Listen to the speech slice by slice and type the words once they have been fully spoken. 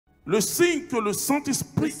Le signe que le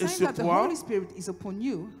Saint-Esprit est sur toi,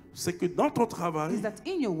 c'est que dans ton travail,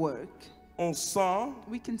 on sent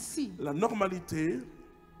la normalité.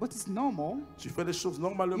 Tu fais les choses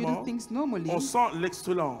normalement. On sent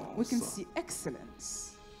l'excellence.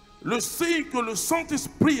 Le signe que le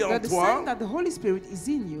Saint-Esprit est en toi,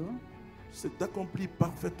 c'est d'accomplir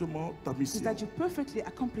parfaitement ta mission.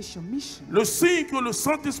 Le signe que le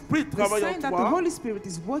Saint-Esprit travaille en toi,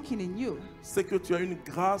 c'est que tu as une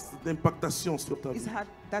grâce d'impactation sur ta vie.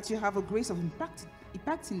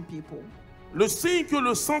 Le signe que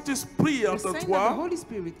le Saint-Esprit est en toi,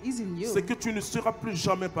 c'est que tu ne seras plus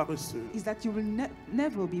jamais paresseux.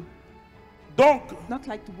 Donc,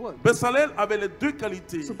 𝗟𝗃𝗔𝗗𝗫 avait les deux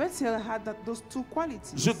qualités. Je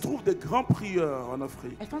trouve des grands prieurs en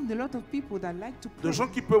Afrique. Des gens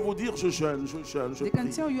qui peuvent vous dire je jeûne, je prie.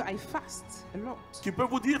 Qui peuvent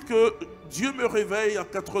vous dire que Dieu me réveille à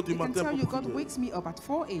 4 heures du matin pour prier.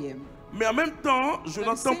 Mais en même temps, je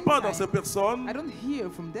n'entends pas dans ces personnes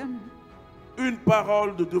une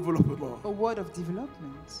parole de développement.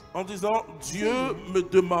 En disant Dieu me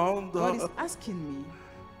demande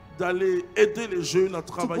d'aller aider les jeunes à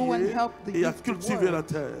travailler et à cultiver la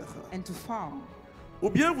terre. Ou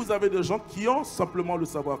bien vous avez des gens qui ont simplement le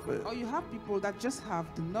savoir-faire.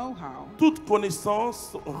 Toute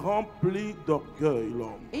connaissance remplie d'orgueil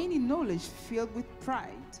l'homme.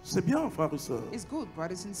 C'est bien, frères et sœurs.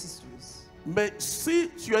 Mais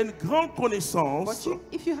si tu as une grande connaissance,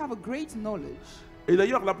 et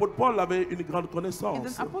d'ailleurs l'apôtre Paul avait une grande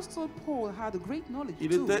connaissance.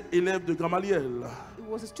 Il était élève de Gamaliel.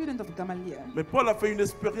 Mais Paul a fait une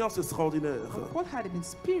expérience extraordinaire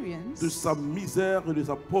de sa misère et de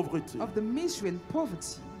sa pauvreté.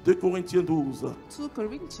 2 Corinthiens 12.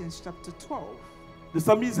 De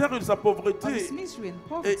sa misère et de sa pauvreté.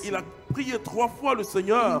 Et il a prié 3 fois le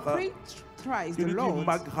Seigneur. Il lui dit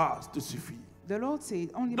ma grâce te suffit.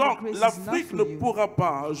 Donc l'Afrique ne pourra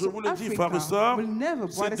pas, je vous le dis frères et sœurs,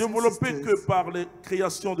 se développer que par les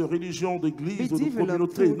créations de religions, d'églises ou de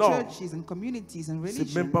communautés. Non,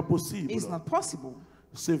 c'est même pas possible.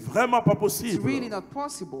 C'est vraiment pas possible.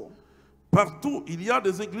 Partout, il y a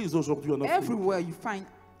des églises aujourd'hui en Afrique.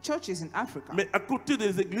 Mais à côté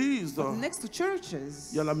des églises,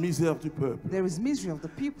 il y a la misère du peuple.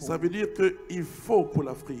 Ça veut dire qu'il faut pour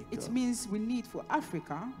l'Afrique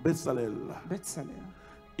𝗟𝗃𝗔𝗗𝗫.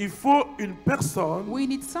 Il faut une personne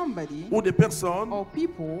ou des personnes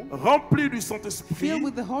remplies du Saint-Esprit,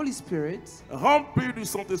 remplies du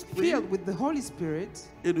Saint-Esprit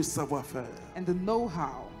et de savoir-faire.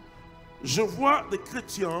 Je vois des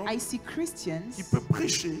chrétiens qui peuvent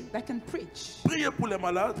prêcher, prier pour les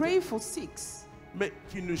malades, mais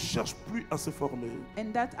qui ne cherchent plus à se former,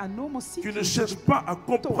 qui ne cherchent pas à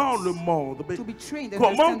comprendre le monde. Mais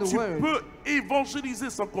comment tu peux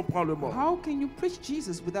évangéliser sans comprendre le monde?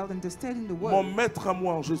 Mon maître à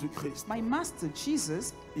moi en Jésus-Christ,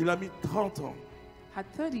 il a mis 30 ans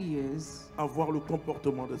à voir le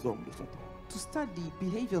comportement des hommes de son temps. To study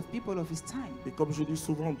behavior of people of his time. Et comme je dis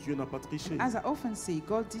souvent, Dieu n'a pas triché. As I often say,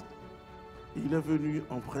 God il est venu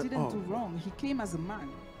en vrai didn't do wrong. He came as a man.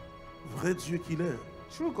 Vrai Dieu qu'il est.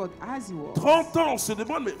 True God as he was. 30 ans, on se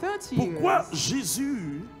demande, mais pourquoi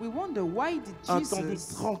Jésus a attendu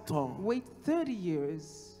 30 ans wait 30 years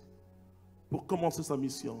pour commencer sa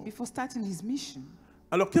mission? Before starting his mission.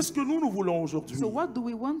 Alors qu'est-ce que nous voulons aujourd'hui? So what do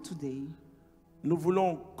we want today? Nous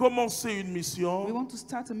voulons commencer une mission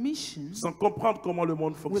sans comprendre comment le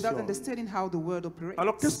monde fonctionne.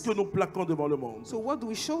 Alors qu'est-ce que nous plaquons devant le monde?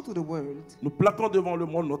 Nous plaquons devant le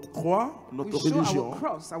monde notre croix, notre religion.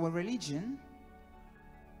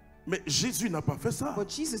 Mais Jésus n'a pas fait ça.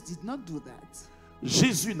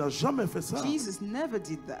 Jésus n'a jamais fait ça.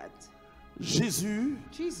 Jésus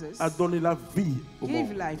a donné la vie au monde.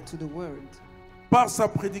 Par sa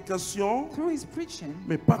prédication,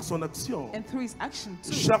 mais par son action.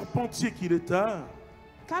 Charpentier qu'il était,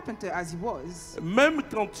 même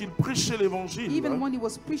quand il prêchait l'évangile,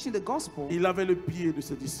 il avait le pied de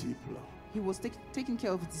ses disciples.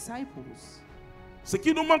 Ce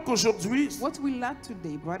qui nous manque aujourd'hui,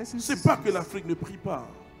 c'est pas que l'Afrique ne prie pas,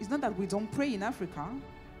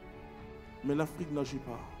 mais l'Afrique n'agit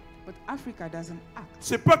pas. But Africa doesn't act.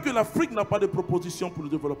 C'est pas que l'Afrique n'a pas de propositions pour le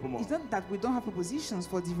développement. It's not that we don't have propositions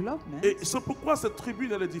for development. Et c'est pourquoi cette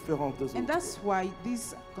tribune elle est différente des autres. And that's why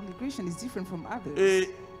this congregation is different from others.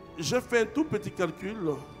 Et j'ai fait un tout petit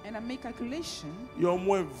calcul. And And I make calculation. Il y a au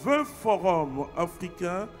moins 20 forums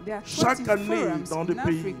africains chaque année dans des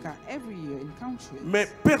pays. Every year in countries. Mais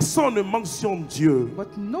personne ne mentionne Dieu.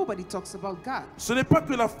 But nobody talks about God. Ce n'est pas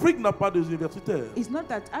que l'Afrique n'a pas d'universitaires. It's not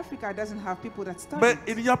that Africa doesn't have people that study. Mais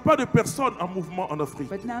il n'y a pas de personnes en mouvement en Afrique.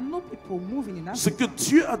 But there are no people moving in Africa. Ce que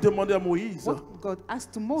Dieu a demandé à Moïse,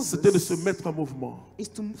 c'était de se mettre en mouvement. Is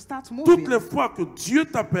to start moving. Toutes les fois que Dieu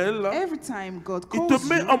t'appelle, every time God calls il te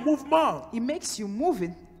met en mouvement. He makes you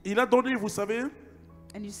moving. Il a donné, vous savez,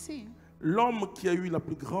 and you see, l'homme qui a eu la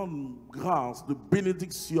plus grande grâce de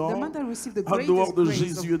bénédiction en dehors de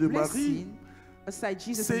Jésus et de Marie,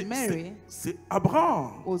 c'est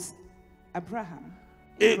Abraham.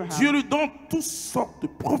 Et Dieu lui donne toutes sortes de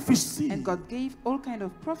prophéties. And God gave all kind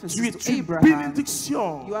of prophecies tu es to une Abraham.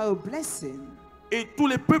 bénédiction. You are a blessing. Et tous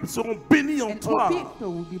les peuples seront bénis en toi. All people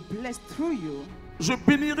will be blessed through you. Je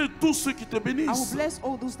bénirai tous ceux qui te bénissent. I will bless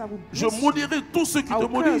all those that will bless je maudirai tous ceux qui te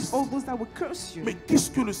maudissent. All those that will curse you. Mais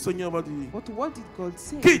qu'est-ce que le Seigneur va dire? But what did God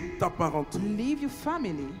say? Quitte ta parenté. Leave your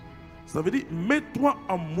family. Ça veut dire mets-toi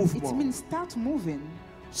en mouvement. It means start moving.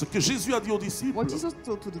 Ce que Jésus a dit aux disciples,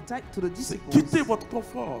 c'est quittez votre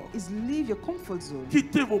confort, leave your comfort zone.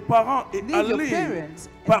 Quittez vos parents et allez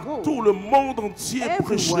partout le monde entier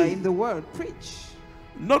prêcher.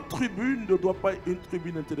 Notre tribune ne doit pas être une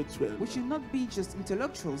tribune intellectuelle. We should not be just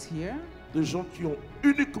intellectuals here. Des gens qui ont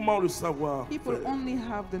uniquement le savoir. People only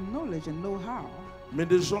have the knowledge and know-how. Mais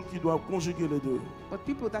des gens qui doivent conjuguer les deux. But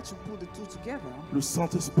people that should put the two together. Le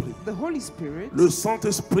Saint-Esprit. The Holy Spirit. Le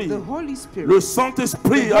Saint-Esprit. The Holy Spirit. Le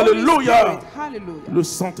Saint-Esprit. Alléluia. Hallelujah. Le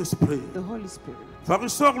Saint-Esprit. The Holy Spirit. Frères et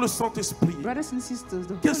sœurs, le Saint-Esprit. Brothers and sisters,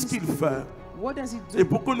 the Holy qu'est-ce qu'il fait? What does it do? Et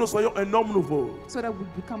pour que nous soyons un homme nouveau. So that we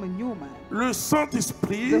become a new man. Le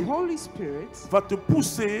Saint-Esprit the Holy Spirit va te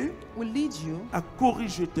pousser will lead you à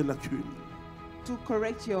corriger tes lacunes. To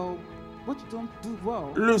correct your what you don't do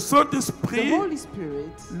well. Le Saint-Esprit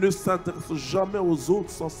ne s'adresse jamais aux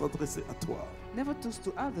autres sans s'adresser à toi. Never talks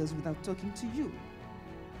to others without talking to you.